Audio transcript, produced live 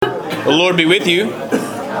The Lord be with you.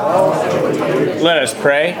 Let us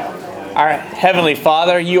pray. Our Heavenly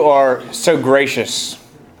Father, you are so gracious.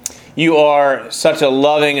 You are such a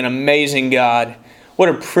loving and amazing God. What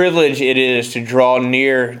a privilege it is to draw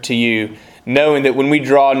near to you, knowing that when we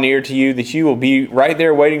draw near to you, that you will be right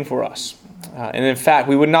there waiting for us. And in fact,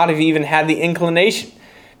 we would not have even had the inclination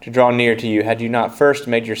to draw near to you had you not first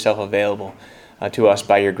made yourself available to us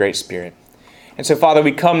by your great Spirit. And so, Father,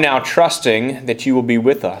 we come now trusting that you will be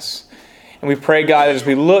with us. And we pray, God, as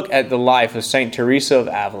we look at the life of St. Teresa of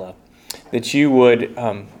Avila, that you would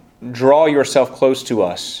draw yourself close to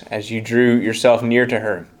us as you drew yourself near to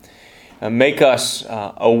her. Make us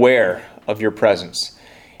aware of your presence.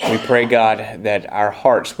 And we pray, God, that our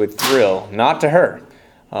hearts would thrill, not to her,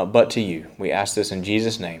 but to you. We ask this in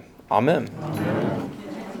Jesus' name. Amen. Amen.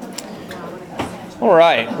 All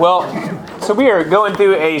right. Well, so we are going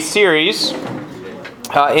through a series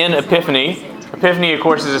in Epiphany. Epiphany, of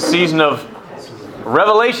course, is a season of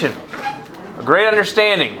revelation, a great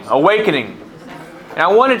understanding, awakening. And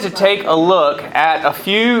I wanted to take a look at a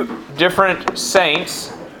few different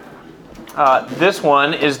saints. This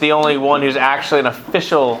one is the only one who's actually an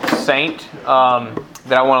official saint that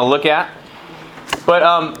I want to look at. But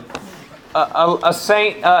a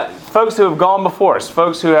saint, folks who have gone before us,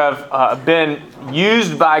 folks who have been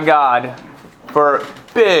used by God for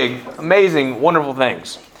big, amazing, wonderful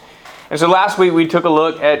things. And so last week we took a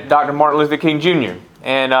look at Dr. Martin Luther King Jr.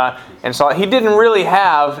 and saw he didn't really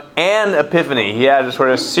have an epiphany. He had a sort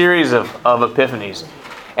of series of epiphanies.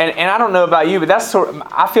 And I don't know about you, but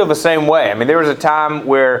I feel the same way. I mean, there was a time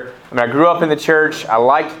where I grew up in the church. I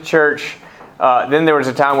liked church. Then there was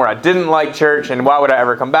a time where I didn't like church, and why would I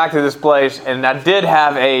ever come back to this place? And I did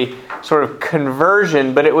have a sort of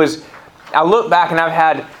conversion, but I look back and I've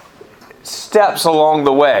had steps along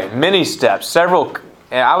the way, many steps, several,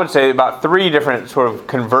 and I would say about 3 different sort of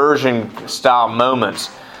conversion-style moments,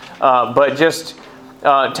 but just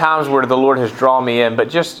times where the Lord has drawn me in. But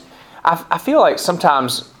just, I feel like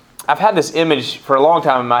sometimes I've had this image for a long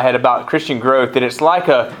time in my head about Christian growth, that it's like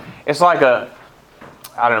a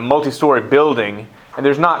I don't know, multi-story building, and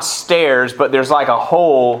there's not stairs, but there's like a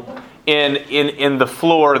hole in the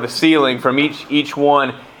floor, the ceiling from each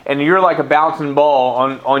one, and you're like a bouncing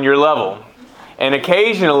ball on your level. And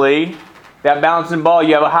occasionally, that bouncing ball,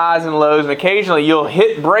 you have highs and lows, and occasionally you'll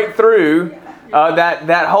break through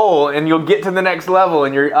that hole, and you'll get to the next level,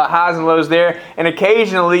 and your highs and lows there, and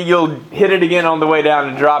occasionally you'll hit it again on the way down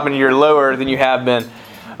and drop, and you're lower than you have been.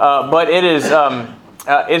 But it is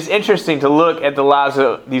it's interesting to look at the lives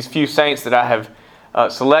of these few saints that I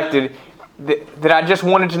have selected that I just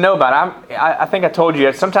wanted to know about. I think I told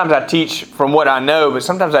you, sometimes I teach from what I know, but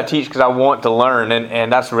sometimes I teach because I want to learn,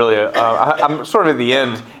 and that's really, I'm sort of at the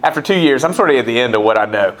end. After 2 years, I'm sort of at the end of what I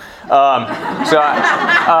know.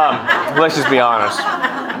 Let's just be honest.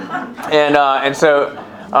 And so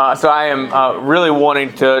I am really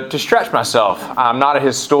wanting to stretch myself. I'm not a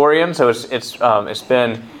historian, so it's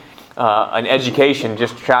been an education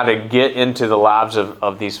just to try to get into the lives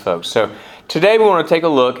of these folks. So today we want to take a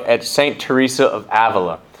look at St. Teresa of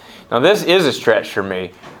Avila. Now this is a stretch for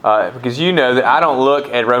me because you know that I don't look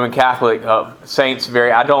at Roman Catholic saints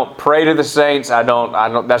I don't pray to the saints. I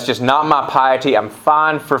don't. That's just not my piety. I'm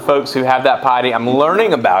fine for folks who have that piety. I'm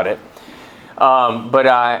learning about it,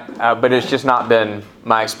 but it's just not been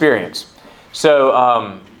my experience.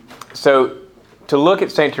 So to look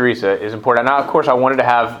at St. Teresa is important. Now, of course, I wanted to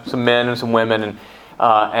have some men and some women,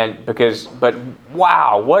 but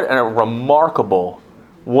wow, what a remarkable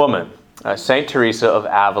woman St. Teresa of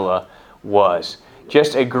Avila was.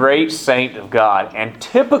 Just a great saint of God, and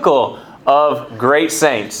typical of great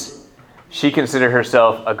saints, she considered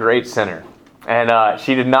herself a great sinner, and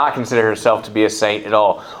she did not consider herself to be a saint at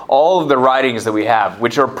all. All of the writings that we have,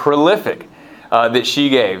 which are prolific, that she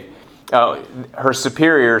gave, her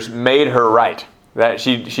superiors made her write. That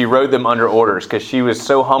she wrote them under orders because she was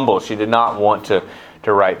so humble she did not want to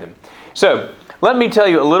write them. So let me tell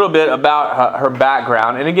you a little bit about her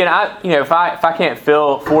background. And again, if I can't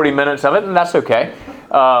fill 40 minutes of it, then that's okay.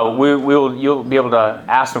 You'll be able to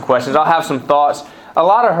ask some questions. I'll have some thoughts. A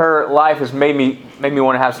lot of her life has made me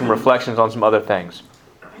want to have some reflections on some other things.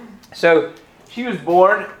 So she was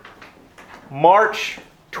born March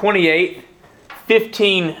 28th,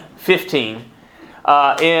 1515,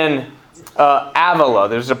 in Avila.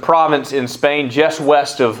 There's a province in Spain just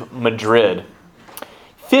west of Madrid.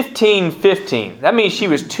 1515. That means she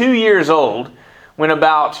was 2 years old when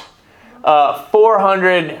about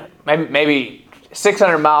 400, maybe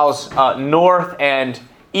 600 miles north and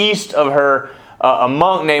east of her, a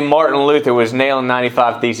monk named Martin Luther was nailing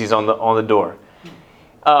 95 Theses on the door.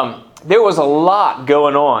 There was a lot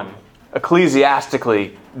going on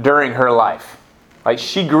ecclesiastically during her life. Like,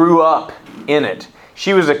 she grew up in it.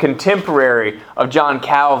 She was a contemporary of John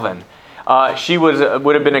Calvin. She would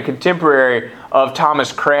have been a contemporary of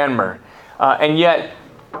Thomas Cranmer. And yet,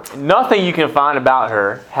 nothing you can find about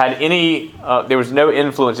her had any, there was no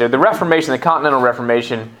influence there. The Reformation, the Continental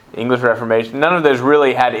Reformation, the English Reformation, none of those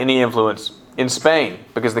really had any influence in Spain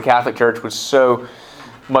because the Catholic Church was so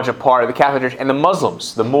much a part of the Catholic Church and the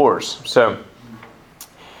Muslims, the Moors. So,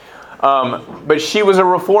 but she was a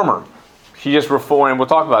reformer. She just reformed, and we'll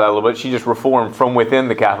talk about that a little bit. She just reformed from within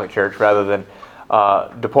the Catholic Church rather than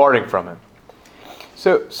departing from it.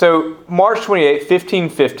 So March 28,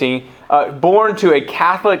 1515, born to a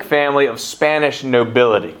Catholic family of Spanish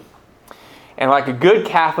nobility. And like a good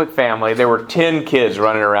Catholic family, there were 10 kids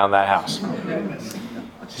running around that house.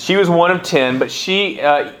 She was one of 10, but she,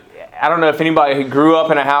 I don't know if anybody who grew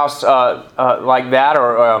up in a house like that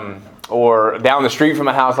or down the street from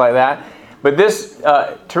a house like that, but this,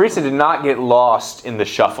 Teresa did not get lost in the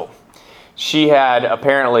shuffle. She had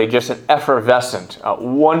apparently just an effervescent,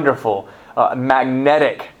 wonderful,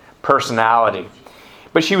 magnetic personality.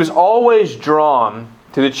 But she was always drawn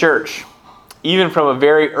to the church, even from a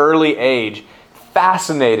very early age,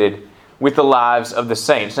 fascinated with the lives of the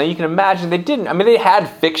saints. Now you can imagine they had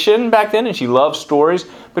fiction back then, and she loved stories,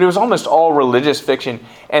 but it was almost all religious fiction.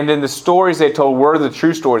 And then the stories they told were the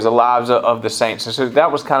true stories, the lives of the saints. And so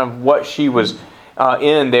that was kind of what she was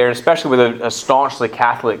in there, especially with a staunchly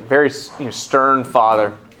Catholic, very stern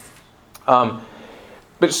father.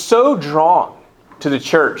 But so drawn to the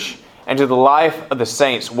church and to the life of the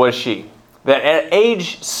saints was she, that at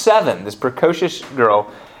age 7, this precocious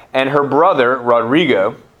girl and her brother,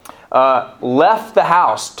 Rodrigo, left the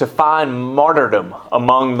house to find martyrdom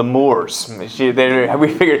among the Moors. We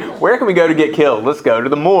figured, where can we go to get killed? Let's go to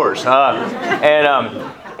the Moors.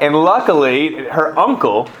 And luckily, her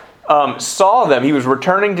uncle saw them. He was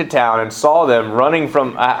returning to town and saw them running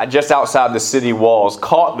from just outside the city walls,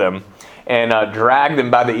 caught them, and dragged them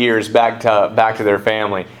by the ears back to their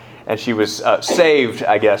family. And she was saved,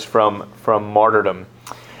 I guess, from martyrdom.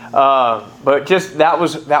 But just that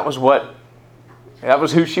was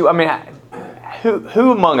who she. I mean,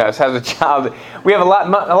 who among us has a child? We have a lot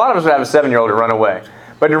of us would have a 7-year-old to run away,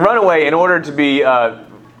 but to run away in order to be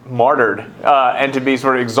martyred and to be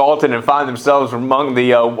sort of exalted and find themselves among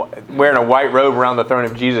the wearing a white robe around the throne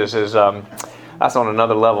of Jesus is that's on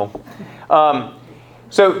another level.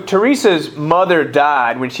 So Teresa's mother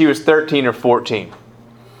died when she was 13 or 14,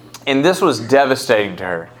 and this was devastating to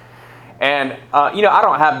her. And, I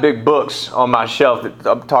don't have big books on my shelf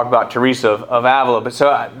that talk about Teresa of Avila, but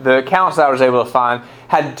so the accounts that I was able to find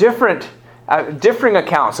had differing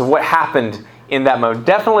accounts of what happened in that moment.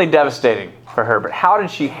 Definitely devastating for her, but how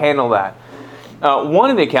did she handle that? One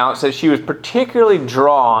of the accounts says she was particularly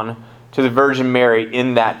drawn to the Virgin Mary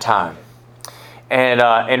in that time,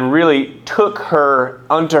 and really took her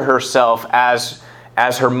unto herself as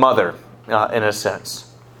her mother, in a sense.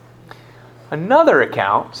 Another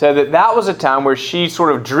account said that was a time where she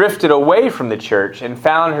sort of drifted away from the church and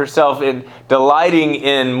found herself delighting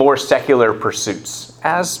in more secular pursuits,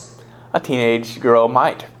 as a teenage girl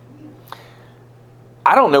might.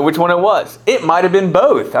 I don't know which one it was. It might have been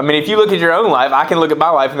both. I mean, if you look at your own life, I can look at my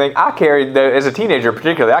life and think, as a teenager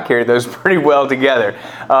particularly, I carried those pretty well together.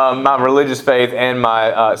 My religious faith and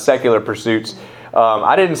my secular pursuits.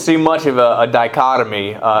 I didn't see much of a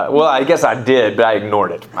dichotomy. Well, I guess I did, but I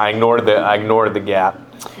ignored it. I ignored the gap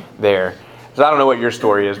there. So I don't know what your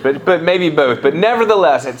story is, but maybe both. But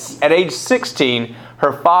nevertheless, at age 16,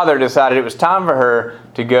 her father decided it was time for her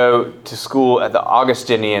to go to school at the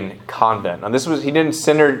Augustinian convent. Now, he didn't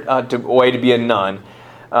send her away to be a nun,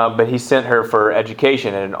 but he sent her for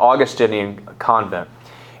education at an Augustinian convent.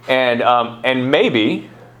 And maybe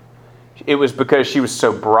it was because she was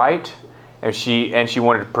so bright, and she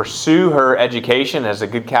wanted to pursue her education as a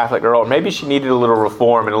good Catholic girl. Or maybe she needed a little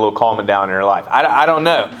reform and a little calming down in her life. I don't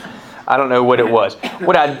know. I don't know what it was.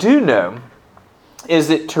 What I do know is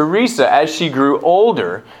that Teresa, as she grew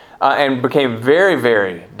older and became very,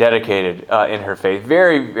 very dedicated in her faith,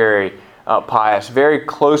 very, very pious, very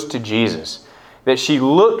close to Jesus, that she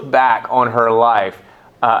looked back on her life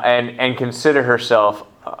and considered herself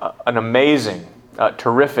an amazing,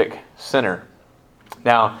 terrific sinner.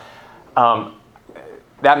 Now,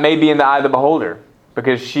 that may be in the eye of the beholder,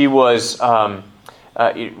 because she was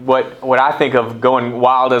what I think of going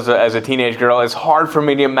wild as a teenage girl. It's hard for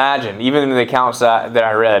me to imagine, even in the accounts that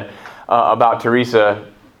I read about Teresa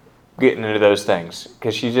getting into those things,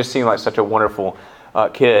 because she just seemed like such a wonderful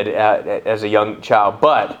kid as a young child.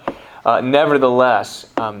 But nevertheless,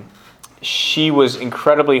 she was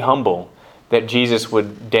incredibly humble that Jesus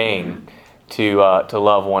would deign to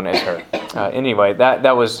love one as her. Anyway,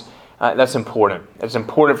 that's important. It's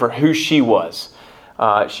important for who she was.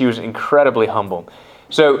 She was incredibly humble.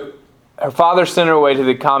 So her father sent her away to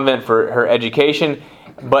the convent for her education,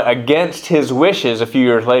 but against his wishes, a few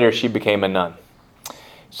years later, she became a nun.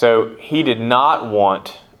 So he did not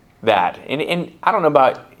want that. And I don't know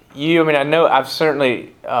about you. I mean, I know I've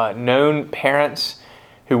certainly known parents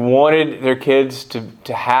who wanted their kids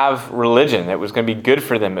to have religion that was going to be good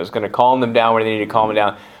for them. It was going to calm them down where they needed to calm them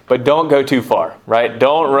down. But don't go too far, right?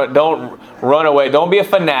 Don't run away. Don't be a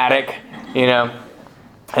fanatic, you know.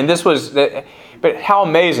 And this was, but how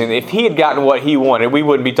amazing. If he had gotten what he wanted, we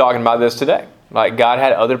wouldn't be talking about this today. Like, God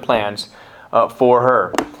had other plans for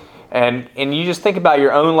her. And you just think about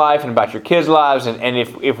your own life and about your kids' lives. And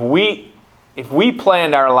if we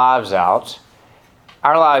planned our lives out,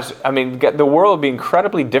 I mean, the world would be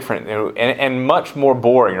incredibly different and much more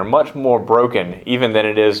boring or much more broken even than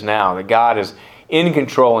it is now. That God is in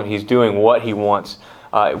control and He's doing what He wants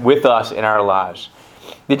with us in our lives.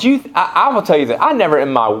 I will tell you that I never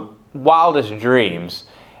in my wildest dreams,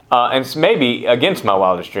 and maybe against my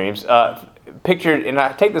wildest dreams, pictured, and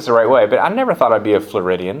I take this the right way, but I never thought I'd be a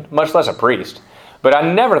Floridian, much less a priest. But I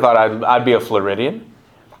never thought I'd be a Floridian.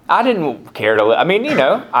 I didn't care to live. I mean, you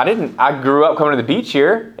know, I grew up coming to the beach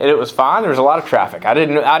here, and it was fine. There was a lot of traffic. I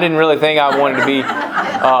didn't really think I wanted to be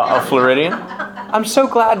a Floridian. I'm so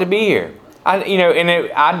glad to be here.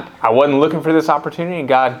 I wasn't looking for this opportunity,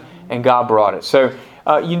 and God brought it. So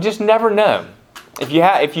you just never know.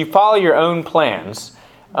 If you follow your own plans,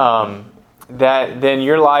 then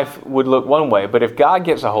your life would look one way. But if God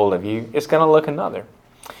gets a hold of you, it's going to look another.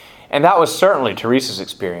 And that was certainly Teresa's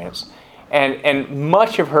experience. And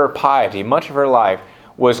much of her piety, much of her life,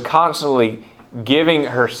 was constantly giving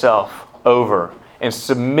herself over and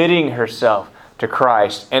submitting herself to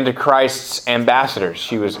Christ and to Christ's ambassadors.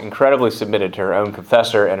 She was incredibly submitted to her own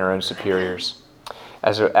confessor and her own superiors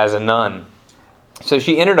as a nun. So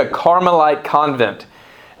she entered a Carmelite convent,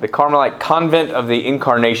 the Carmelite Convent of the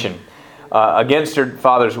Incarnation, against her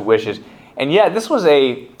father's wishes. And yet this was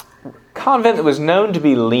a convent that was known to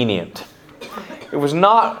be lenient. It was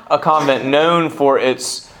not a convent known for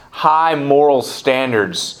its high moral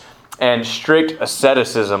standards and strict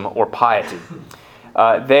asceticism or piety.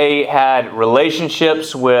 They had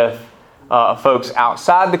relationships with folks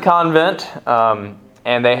outside the convent,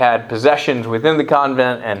 and they had possessions within the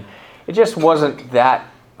convent, and it just wasn't that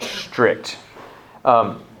strict.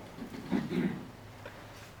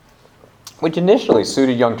 Which initially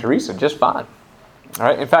suited young Teresa just fine. All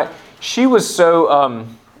right? In fact, she was so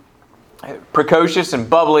precocious and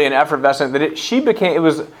bubbly and effervescent that it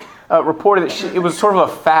was reported that it was sort of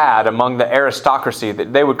a fad among the aristocracy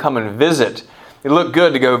that they would come and visit. It looked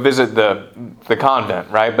good to go visit the convent,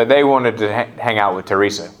 right? But they wanted to hang out with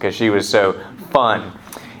Teresa because she was so fun.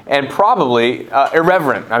 And probably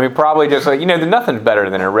irreverent. I mean, probably just like, there's nothing better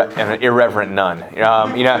than an irreverent nun. When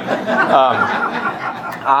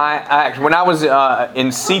I was in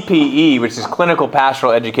CPE, which is clinical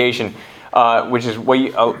pastoral education, which is what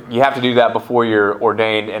you have to do that before you're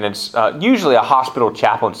ordained, and it's usually a hospital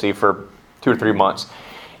chaplaincy for 2 or 3 months.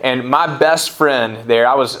 And my best friend there,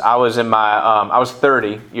 I was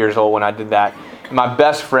 30 years old when I did that. My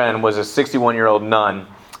best friend was a 61-year-old nun.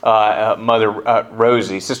 Mother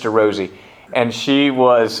Rosie, Sister Rosie, and she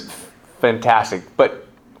was fantastic. But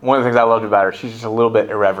one of the things I loved about her, she's just a little bit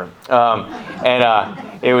irreverent,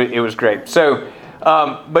 it was great. So,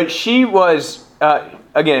 but she was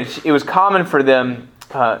again. It was common for them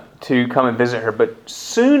to come and visit her. But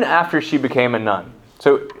soon after she became a nun,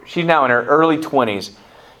 so she's now in her early 20s,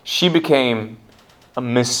 she became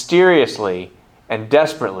mysteriously and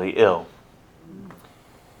desperately ill.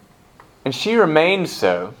 And she remained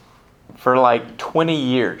so for like 20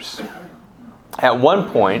 years. At one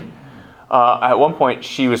point,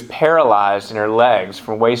 she was paralyzed in her legs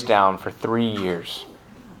from waist down for 3 years.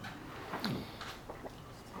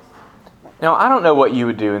 Now, I don't know what you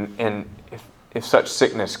would do if such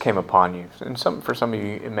sickness came upon you. And for some of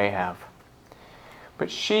you, it may have.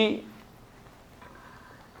 But she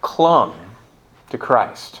clung to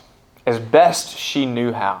Christ as best she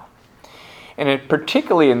knew how. And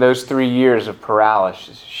particularly in those 3 years of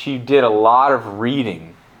paralysis, she did a lot of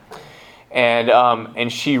reading,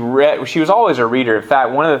 and she read. She was always a reader. In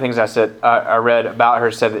fact, one of the things I read about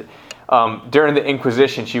her said that during the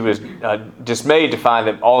Inquisition, she was dismayed to find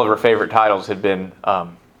that all of her favorite titles had been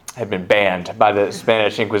banned by the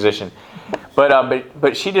Spanish Inquisition.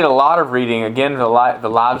 But she did a lot of reading. Again, the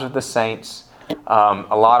lives of the saints,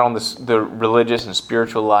 a lot on the religious and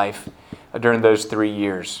spiritual life during those 3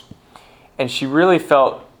 years. And she really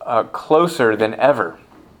felt closer than ever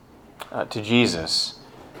to Jesus,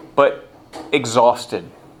 but exhausted.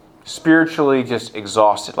 Spiritually just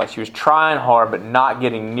exhausted. Like she was trying hard, but not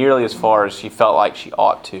getting nearly as far as she felt like she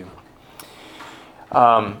ought to.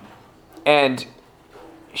 And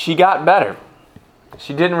she got better.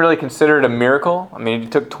 She didn't really consider it a miracle. I mean,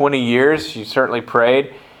 it took 20 years. She certainly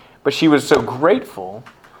prayed. But she was so grateful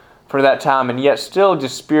for that time, and yet still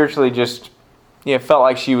just spiritually just, felt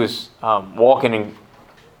like she was walking in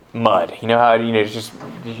mud. You know how, it's just,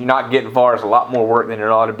 you're not getting far. It's a lot more work than it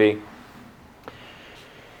ought to be.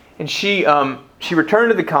 And she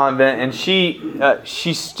returned to the convent, and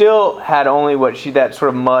she still had only that sort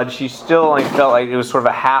of mud. She still only felt like it was sort of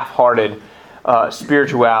a half-hearted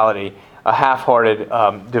spirituality, a half-hearted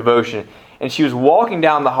devotion. And she was walking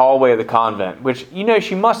down the hallway of the convent, which,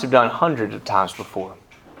 she must have done hundreds of times before.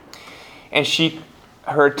 And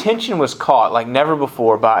her attention was caught like never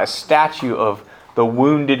before by a statue of the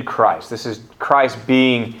wounded Christ. This is Christ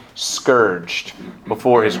being scourged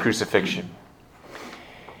before his crucifixion.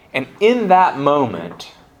 And in that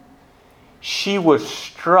moment, she was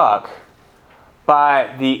struck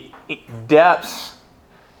by the depths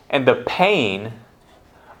and the pain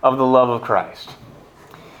of the love of Christ.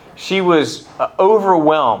 She was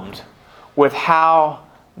overwhelmed with how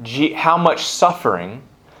much suffering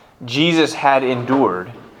Jesus had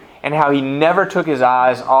endured and how he never took his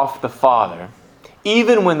eyes off the Father,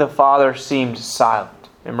 even when the Father seemed silent.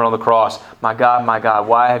 Remember on the cross, my God,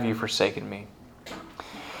 why have you forsaken me?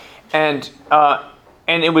 And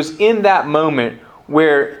it was in that moment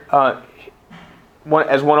where,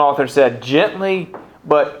 as one author said, gently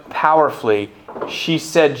but powerfully, she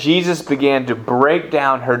said Jesus began to break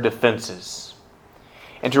down her defenses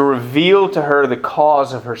and to reveal to her the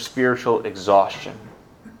cause of her spiritual exhaustion.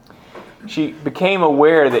 She became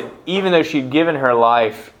aware that even though she'd given her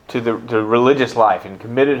life to the religious life and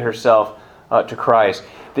committed herself to Christ,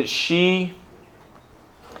 that she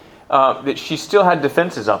still had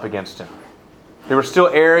defenses up against him. There were still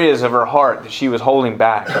areas of her heart that she was holding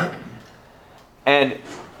back. And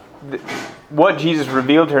what Jesus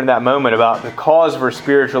revealed to her in that moment about the cause of her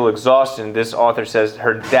spiritual exhaustion, this author says,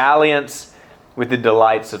 her dalliance with the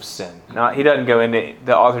delights of sin. Now, the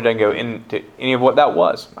author doesn't go into any of what that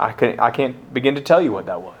was. I can't begin to tell you what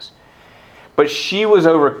that was. But she was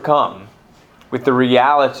overcome with the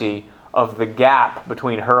reality of the gap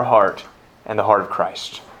between her heart and the heart of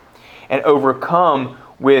Christ. And overcome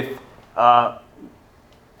with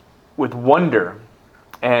wonder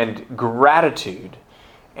and gratitude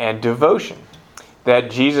and devotion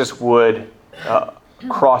that Jesus would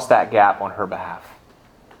cross that gap on her behalf.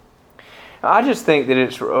 Now, I just think that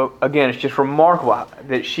it's just remarkable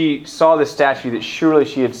that she saw this statue that surely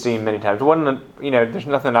she had seen many times. It wasn't, there's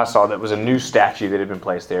nothing I saw that was a new statue that had been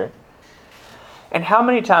placed there. And how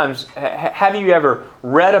many times have you ever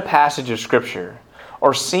read a passage of Scripture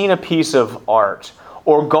or seen a piece of art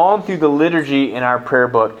or gone through the liturgy in our prayer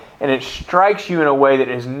book and it strikes you in a way that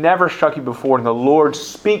has never struck you before, and the Lord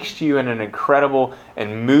speaks to you in an incredible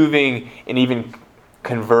and moving and even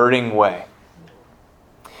converting way?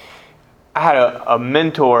 I had a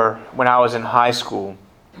mentor when I was in high school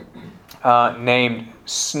named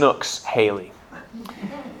Snooks Haley.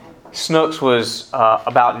 Snooks was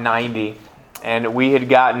about 90, and we had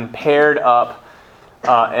gotten paired up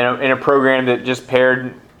in a program that just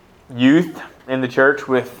paired youth in the church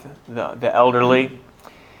with the elderly,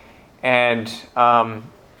 and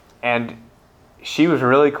she was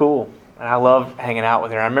really cool, and I loved hanging out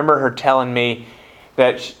with her. I remember her telling me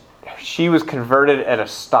that she was converted at a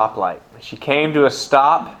stoplight. She came to a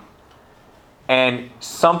stop, and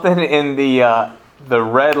something in the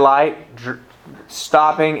red light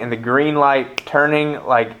stopping and the green light turning,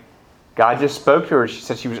 like God just spoke to her. She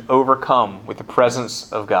said she was overcome with the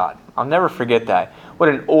presence of God. I'll never forget that. What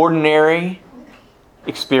an ordinary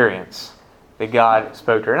experience that God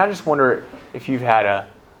spoke to her. And I just wonder if you've had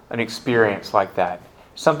an experience like that.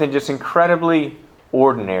 Something just incredibly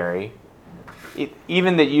ordinary,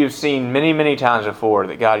 even that you've seen many, many times before,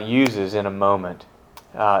 that God uses in a moment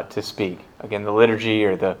to speak. Again, the liturgy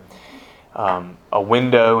or a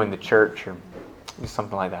window in the church or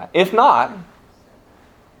something like that. If not,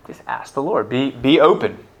 just ask the Lord. Be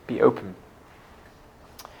open. Be open.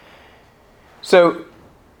 So,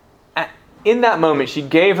 in that moment, she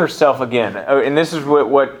gave herself again, and this is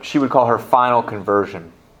what she would call her final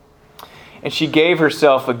conversion. And she gave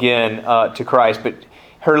herself again to Christ, but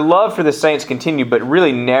her love for the saints continued, but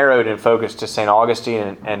really narrowed and focused to St.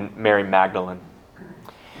 Augustine and Mary Magdalene.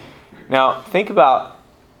 Now, think about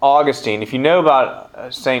Augustine. If you know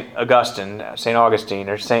about St. Augustine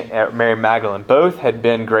or St. Mary Magdalene, both had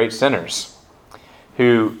been great sinners.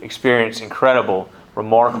 who experienced incredible,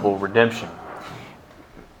 remarkable redemption.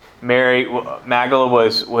 Mary Magdalene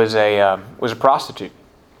was a prostitute.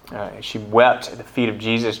 She wept at the feet of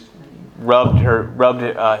Jesus, rubbed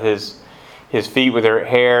his feet with her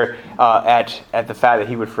hair at the fact that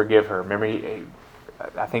he would forgive her. Remember,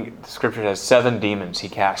 I think the scripture says 7 demons he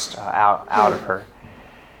cast out of her.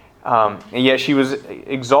 And yet she was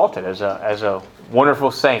exalted as a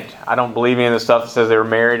wonderful saint. I don't believe any of the stuff that says they were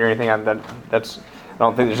married or anything. I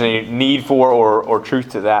don't think there's any need for or truth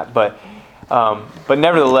to that. But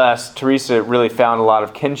nevertheless, Teresa really found a lot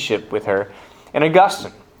of kinship with her. And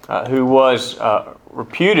Augustine, who was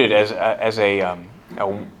reputed as a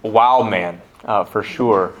wild man for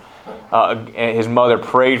sure. His mother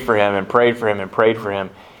prayed for him and prayed for him and prayed for him,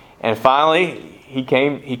 and finally he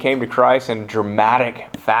came to Christ in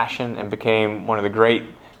dramatic fashion and became one of the great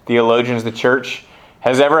theologians the church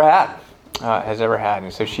has ever had.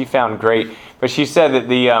 And so she found great. But she said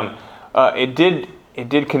that it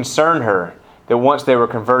did concern her that once they were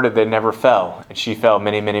converted, they never fell, and she fell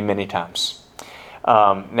many, many, many times.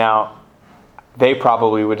 Now, they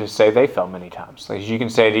probably would say they fell many times. Like you can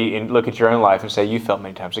say, look at your own life and say you fell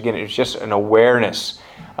many times. Again, it's just an awareness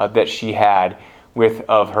that she had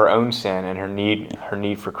of her own sin and her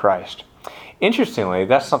need for Christ. Interestingly,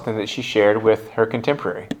 that's something that she shared with her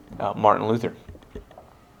contemporary, Martin Luther.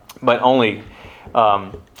 But only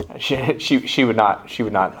she would not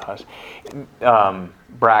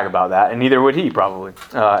brag about that, and neither would he probably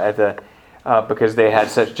because they had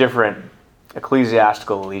such different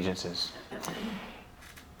ecclesiastical allegiances.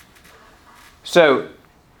 So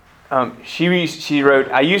she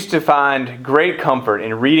wrote, "I used to find great comfort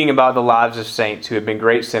in reading about the lives of saints who had been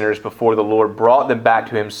great sinners before the Lord brought them back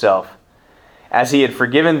to himself. As he had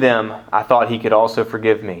forgiven them, I thought he could also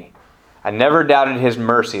forgive me. I never doubted his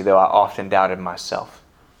mercy, though I often doubted myself."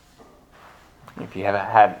 If you haven't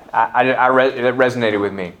had, it resonated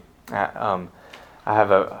with me. I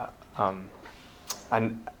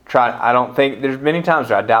don't think there's many times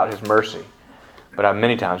where I doubt his mercy, but I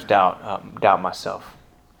many times doubt myself.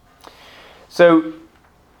 So,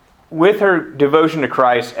 with her devotion to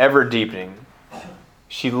Christ ever deepening,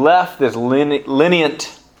 she left this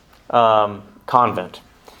lenient convent,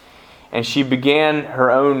 and she began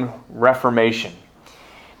her own reformation.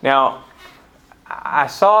 Now, I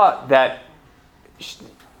saw that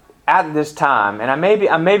at this time, and I may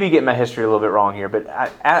be getting my history a little bit wrong here, but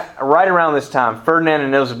right around this time, Ferdinand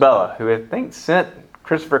and Isabella, who I think sent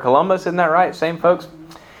Christopher Columbus, isn't that right? Same folks?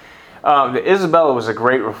 Isabella was a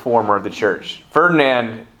great reformer of the church.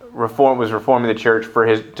 Ferdinand was reforming the church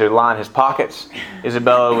to line his pockets.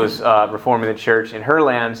 Isabella was reforming the church in her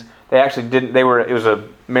lands. They actually didn't. It was a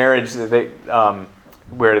marriage that there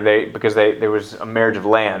was a marriage of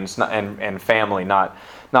lands and family, not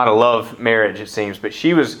a love marriage, it seems. But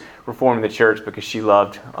she was reforming the church because she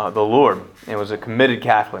loved the Lord and was a committed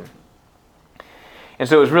Catholic. And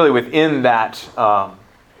so it was really within that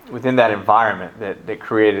environment that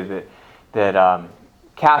created that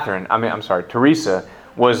Teresa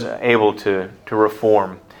was able to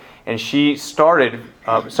reform. And she started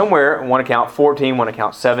somewhere, one account 14, one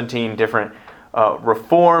account 17 different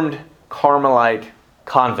Reformed Carmelite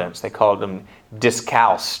convents. They called them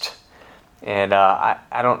discalced. And I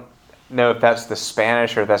don't know if that's the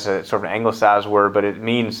Spanish or if that's a sort of anglicized word, but it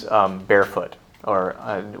means barefoot or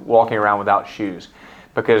walking around without shoes.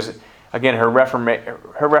 Because, again, her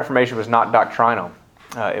reformation was not doctrinal.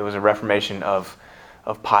 It was a reformation of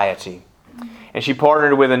piety. And she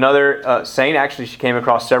partnered with another saint. Actually, she came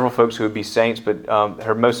across several folks who would be saints, but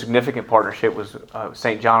her most significant partnership was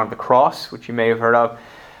St. John of the Cross, which you may have heard of.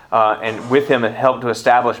 And with him, it helped to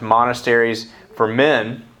establish monasteries for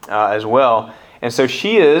men as well. And so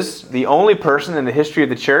she is the only person in the history of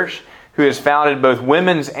the church who has founded both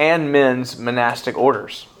women's and men's monastic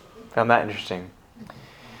orders. Found that interesting.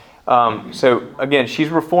 So again, she's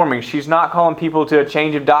reforming. She's not calling people to a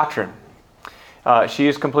change of doctrine. She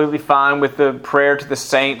is completely fine with the prayer to the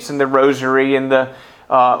saints and the rosary and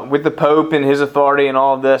with the Pope and his authority and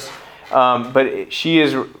all of this. But she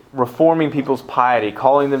is reforming people's piety,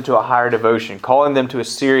 calling them to a higher devotion, calling them to a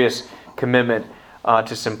serious commitment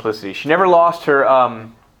to simplicity. She never lost her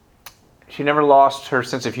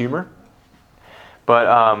sense of humor,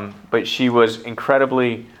 but she was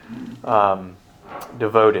incredibly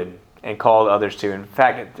devoted and called others to. In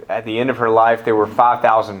fact, at the end of her life, there were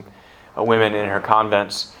 5,000 women in her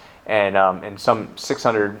convents and some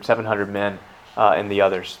 600, 700 men in the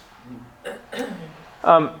others.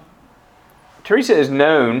 Teresa is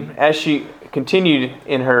known, as she continued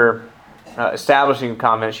in her establishing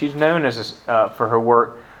convent, she's known for her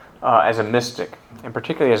work as a mystic, and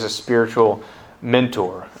particularly as a spiritual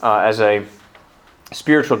mentor, as a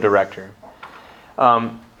spiritual director.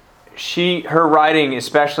 Her writing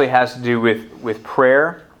especially has to do with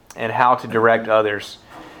prayer and how to direct others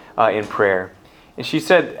in prayer. And she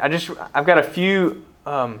said, I've got a few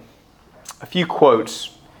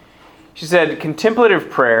quotes. She said, contemplative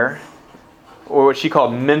prayer, or what she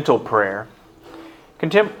called mental prayer,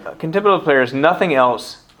 contemplative prayer is nothing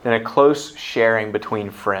else than a close sharing between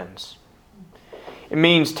friends. It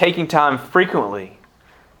means taking time frequently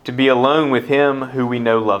to be alone with Him who we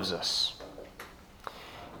know loves us.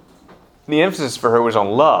 The emphasis for her was on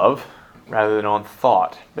love rather than on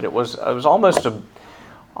thought, but it was almost a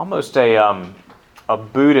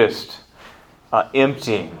Buddhist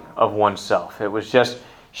emptying of oneself. It was just,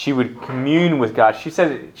 she would commune with God. She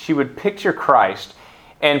said she would picture Christ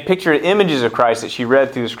and picture images of Christ that she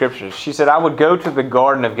read through the Scriptures. She said, I would go to the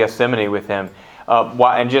Garden of Gethsemane with Him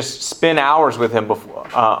and just spend hours with Him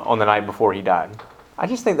on the night before He died. I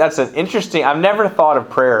just think that's an interesting... I've never thought of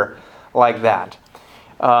prayer like that.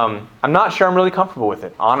 I'm not sure I'm really comfortable with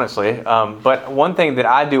it, honestly. But one thing that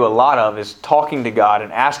I do a lot of is talking to God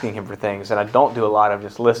and asking Him for things, and I don't do a lot of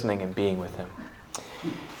just listening and being with Him.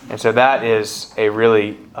 And so that is a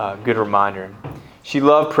really good reminder. She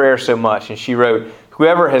loved prayer so much, and she wrote,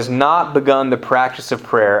 whoever has not begun the practice of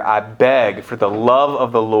prayer, I beg for the love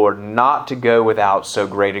of the Lord not to go without so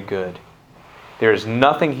great a good. There is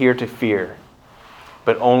nothing here to fear,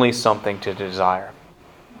 but only something to desire.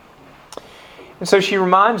 And so she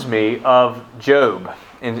reminds me of Job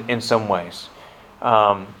in some ways,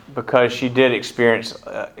 because she did experience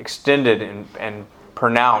extended and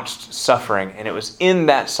pronounced suffering, and it was in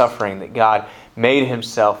that suffering that God made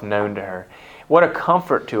Himself known to her. What a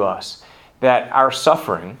comfort to us that our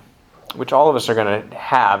suffering, which all of us are going to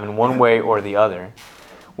have in one way or the other,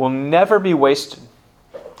 will never be wasted.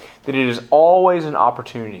 That it is always an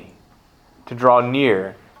opportunity to draw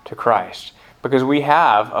near to Christ, because we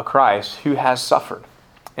have a Christ who has suffered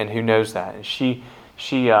and who knows that. And she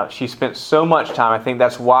spent so much time. I think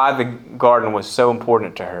that's why the garden was so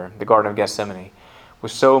important to her. The Garden of Gethsemane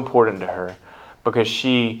was so important to her, because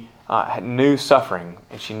she knew suffering,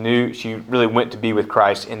 and she really went to be with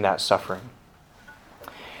Christ in that suffering.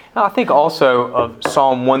 Now I think also of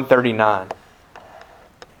Psalm 139.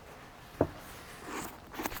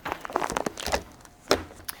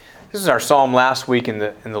 This is our psalm last week in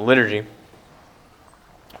the liturgy.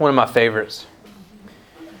 One of my favorites.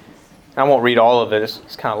 I won't read all of it.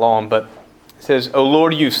 It's kind of long, but it says, O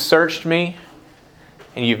Lord, you've searched me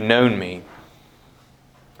and you've known me.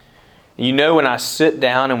 You know when I sit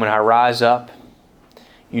down and when I rise up.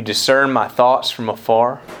 You discern my thoughts from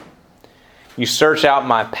afar. You search out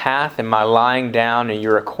my path and my lying down, and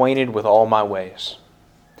you're acquainted with all my ways.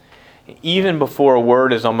 Even before a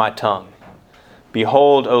word is on my tongue,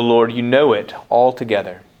 behold, O Lord, you know it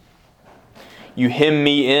altogether. You hem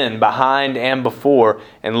me in behind and before,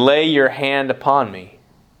 and lay your hand upon me.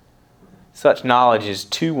 Such knowledge is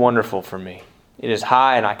too wonderful for me. It is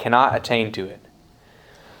high, and I cannot attain to it.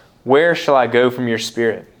 Where shall I go from your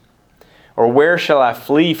spirit? Or where shall I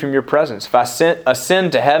flee from your presence? If I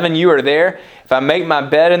ascend to heaven, you are there. If I make my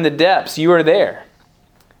bed in the depths, you are there.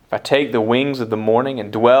 If I take the wings of the morning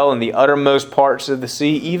and dwell in the uttermost parts of the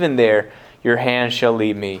sea, even there your hand shall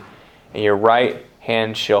lead me, and your right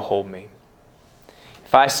hand shall hold me.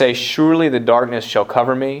 If I say, surely the darkness shall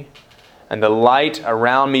cover me, and the light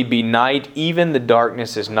around me be night, even the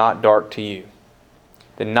darkness is not dark to you.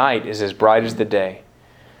 The night is as bright as the day,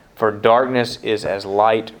 for darkness is as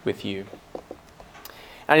light with you.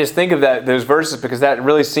 I just think of those verses because that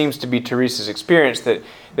really seems to be Teresa's experience, that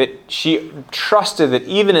she trusted that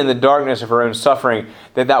even in the darkness of her own suffering,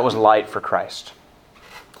 that was light for Christ.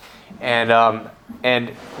 And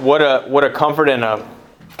what a comfort and a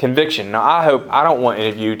conviction. Now I don't want any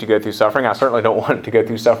of you to go through suffering. I certainly don't want to go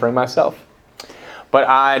through suffering myself. But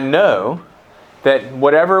I know that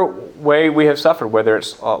whatever way we have suffered, whether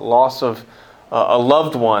it's loss of a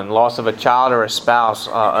loved one, loss of a child or a spouse,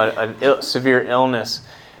 severe illness,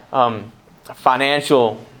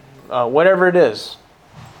 financial, whatever it is,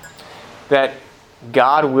 that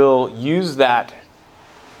God will use that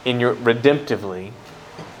redemptively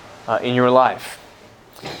in your life.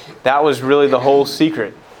 That was really the whole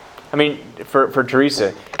secret. I mean, for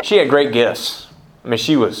Teresa, she had great gifts. I mean,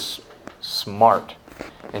 she was smart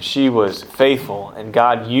and she was faithful, and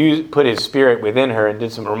God put His Spirit within her and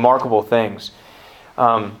did some remarkable things.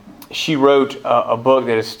 She wrote a book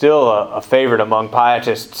that is still a favorite among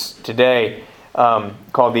pietists today,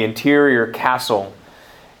 called The Interior Castle,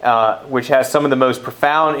 which has some of the most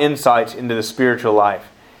profound insights into the spiritual life.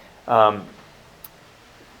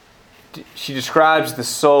 she describes the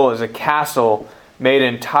soul as a castle made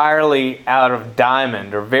entirely out of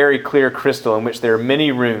diamond or very clear crystal, in which there are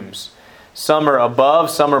many rooms. Some are above,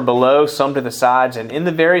 some are below, some to the sides, and in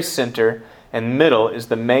the very center and middle is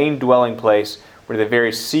the main dwelling place where the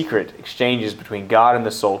very secret exchanges between God and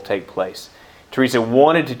the soul take place. Teresa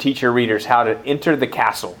wanted to teach her readers how to enter the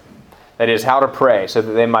castle, that is, how to pray, so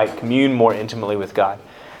that they might commune more intimately with God.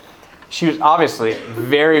 She was obviously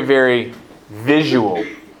very, very visual.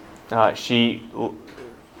 She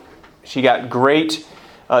got great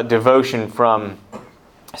devotion from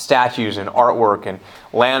statues and artwork and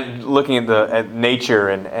looking at nature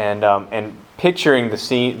and picturing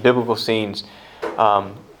the biblical scenes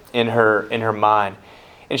in her mind.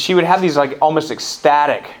 And she would have these like almost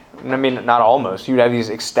ecstatic. I mean, not almost. She would have these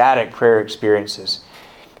ecstatic prayer experiences.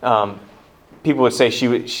 People would say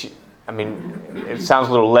it sounds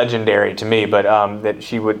a little legendary to me, but that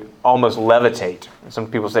she would almost levitate.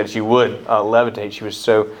 Some people said she would levitate. She was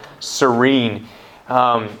so serene.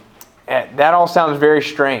 That all sounds very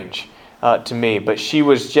strange to me, but she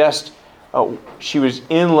was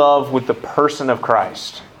in love with the person of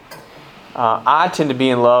Christ. I tend to be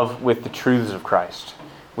in love with the truths of Christ,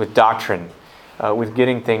 with doctrine, with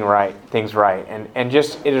getting things right. And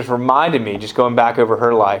just it has reminded me, just going back over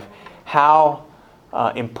her life, how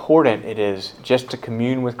important it is just to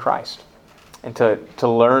commune with Christ and to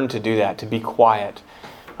learn to do that, to be quiet,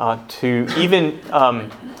 to even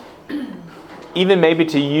maybe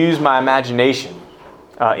to use my imagination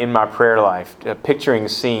in my prayer life, picturing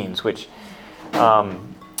scenes, which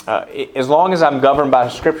as long as I'm governed by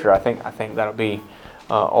Scripture, I think that'll be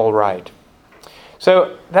all right.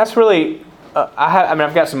 So that's really.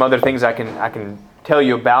 I've got some other things I can tell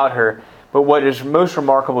you about her, but what is most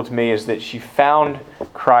remarkable to me is that she found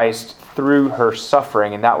Christ through her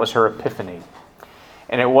suffering, and that was her epiphany.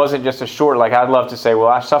 And it wasn't just a short, like I'd love to say, well,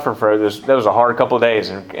 I suffered for this. That was a hard couple of days,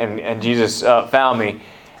 and Jesus found me.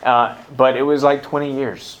 But it was like 20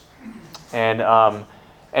 years, and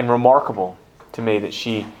remarkable to me that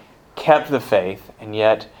she kept the faith and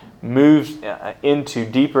yet moved into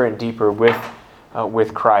deeper and deeper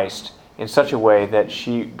with Christ in such a way that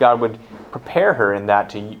God would prepare her in that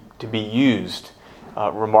to be used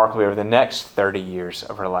remarkably over the next 30 years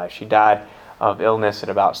of her life. She died of illness at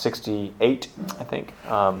about 68, I think.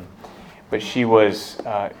 But she was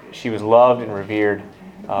loved and revered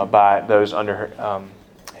by those under her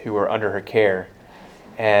who were under her care,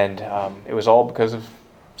 and it was all because of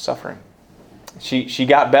suffering. She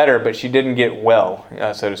got better, but she didn't get well,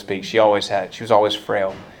 so to speak. She was always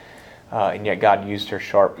frail, and yet God used her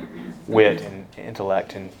sharp wit and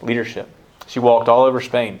intellect and leadership. She walked all over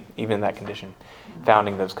Spain, even in that condition,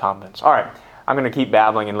 founding those convents. All right. I'm going to keep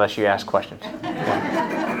babbling unless you ask questions.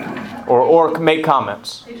 or make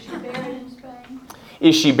comments. Is she buried in Spain?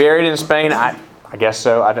 Is she buried in Spain? I guess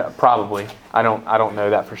so. Probably. I don't know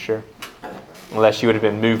that for sure. Unless she would have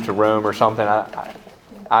been moved to Rome or something.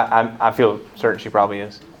 I feel certain she probably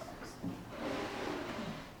is.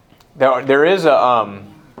 There is a... Oh,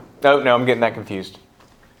 no, I'm getting that confused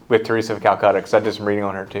with Teresa of Calcutta because I did some reading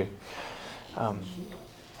on her too. But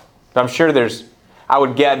I'm sure I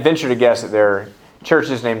would venture to guess that there are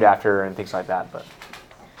churches named after her and things like that, but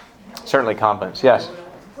certainly convents. Yes?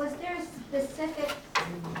 Was there a specific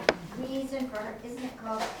reason for her? Isn't it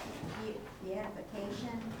called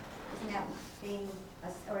beatification? Isn't that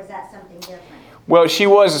or is that something different? Well, she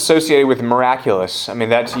was associated with the miraculous. I mean,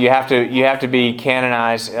 that's you have to be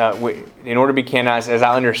canonized. In order to be canonized, as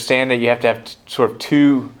I understand it, you have to have sort of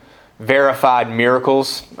two verified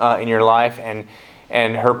miracles in your life, and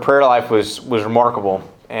her prayer life was remarkable,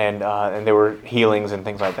 and there were healings and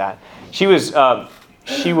things like that. She was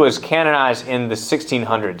canonized in the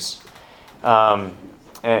 1600s,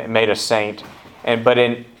 made a saint, but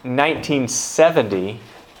in 1970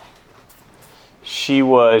 she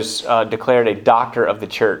was declared a doctor of the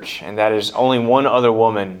church, and that is only one other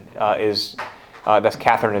woman that's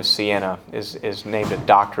Catherine of Siena is named a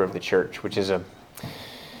doctor of the church, which is a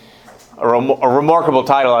remarkable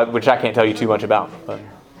title, which I can't tell you too much about.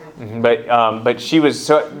 But she was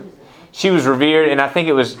revered, and I think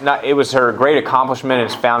it was her great accomplishment in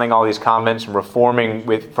founding all these convents and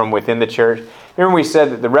reforming from within the church. Remember we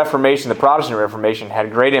said that the Reformation, the Protestant Reformation, had a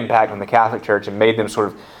great impact on the Catholic Church and made them sort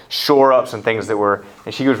of shore up some things and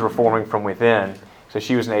she was reforming from within. So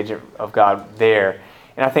she was an agent of God there.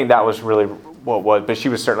 And I think that was really what it was. But she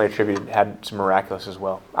was certainly had some miraculous as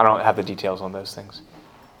well. I don't have the details on those things.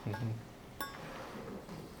 Mm-hmm.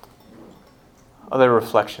 Other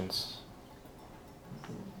reflections?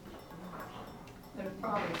 There are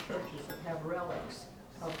probably churches that have relics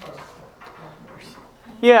of her.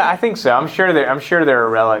 Yeah, I think so. I'm sure there are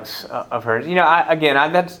relics of hers.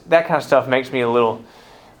 That kind of stuff makes me a little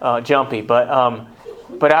jumpy. But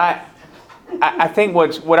I think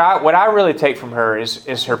what I really take from her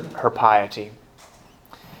is her piety,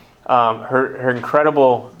 her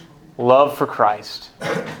incredible love for Christ.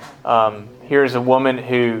 Here's a woman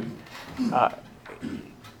who,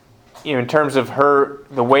 in terms of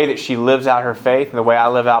the way that she lives out her faith and the way I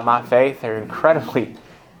live out my faith, they're incredibly,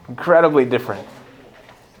 incredibly different.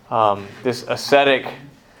 This ascetic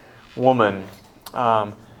woman,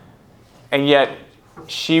 and yet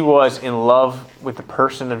she was in love with the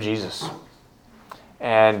person of Jesus,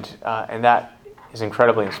 and that is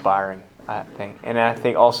incredibly inspiring, I think. And I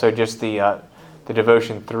think also just the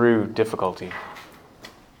devotion through difficulty.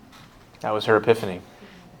 That was her epiphany.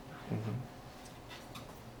 Mm-hmm.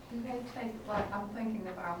 You may think, I'm thinking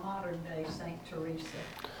of our modern day Saint Teresa.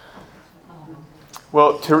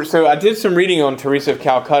 Well, so I did some reading on Teresa of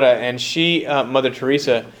Calcutta, and she, Mother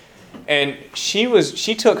Teresa, and she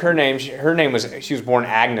took her name. She was born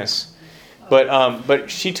Agnes, but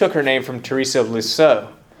she took her name from Teresa of Lisieux,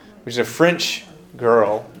 which is a French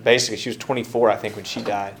girl. Basically, she was 24, I think, when she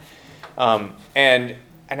died. And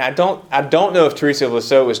I don't know if Teresa of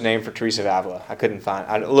Lisieux was named for Teresa of Avila.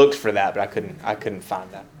 I looked for that, but I couldn't find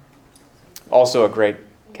that. Also a great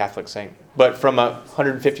Catholic saint, but from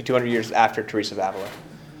 150, 200 years after Teresa of Avila.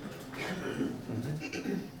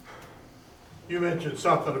 You mentioned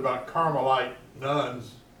something about Carmelite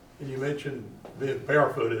nuns, and you mentioned being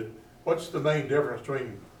barefooted. What's the main difference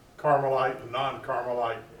between Carmelite and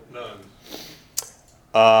non-Carmelite nuns?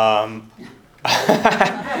 I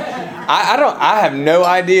have no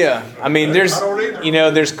idea. I mean, there's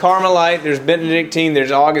Carmelite, there's Benedictine,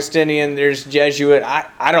 there's Augustinian, there's Jesuit.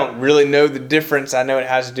 I don't really know the difference. I know it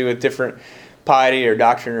has to do with different piety or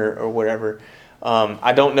doctrine or whatever.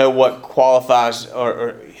 I don't know what qualifies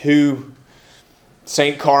or who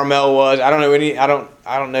Saint Carmel was. I don't know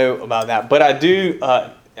I don't know about that. But I do.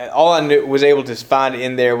 All I was able to find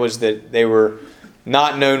in there was that they were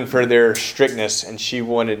not known for their strictness, and she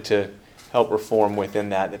wanted to help reform within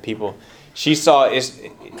that people. She saw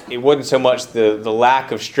it wasn't so much the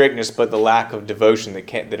lack of strictness, but the lack of devotion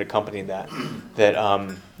that accompanied that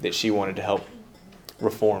she wanted to help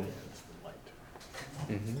reform.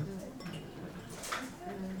 Mm-hmm.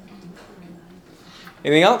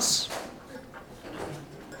 Anything else?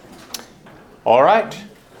 All right.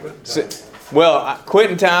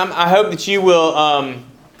 Quitting time. I hope that you will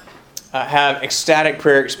have ecstatic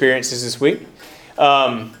prayer experiences this week.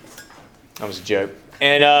 That was a joke.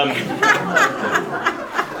 And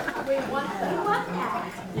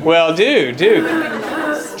well, do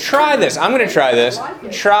try this. I'm going to try this.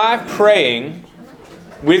 Try praying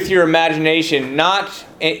with your imagination,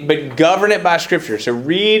 but govern it by Scripture. So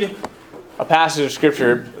read a passage of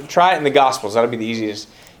Scripture. Try it in the Gospels. That'll be the easiest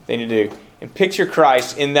thing to do. And picture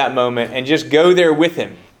Christ in that moment, and just go there with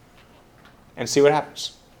Him, and see what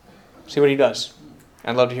happens. See what He does.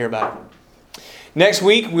 I'd love to hear about it. Next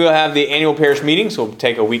week, we'll have the annual parish meeting, so we'll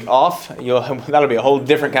take a week off. That'll be a whole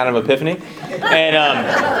different kind of epiphany.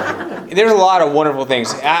 And there's a lot of wonderful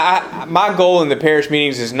things. My goal in the parish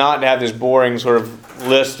meetings is not to have this boring sort of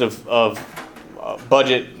list of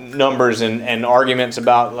budget numbers and arguments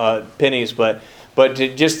about pennies, but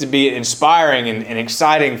just to be inspiring and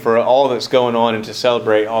exciting for all that's going on and to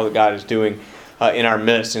celebrate all that God is doing in our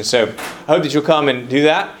midst. And so I hope that you'll come and do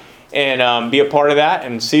that and be a part of that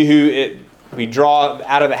and see who we draw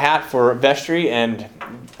out of the hat for vestry and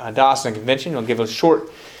diocesan convention. We'll give a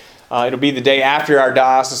short, it'll be the day after our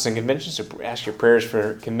diocesan convention, so ask your prayers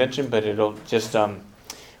for convention, but it'll just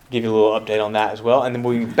give you a little update on that as well. And then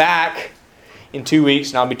we'll be back in 2 weeks,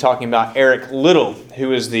 and I'll be talking about Eric Liddell,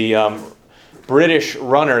 who is the British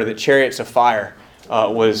runner that Chariots of Fire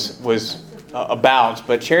was about.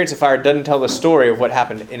 But Chariots of Fire doesn't tell the story of what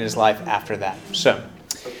happened in his life after that. So,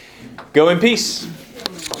 go in peace.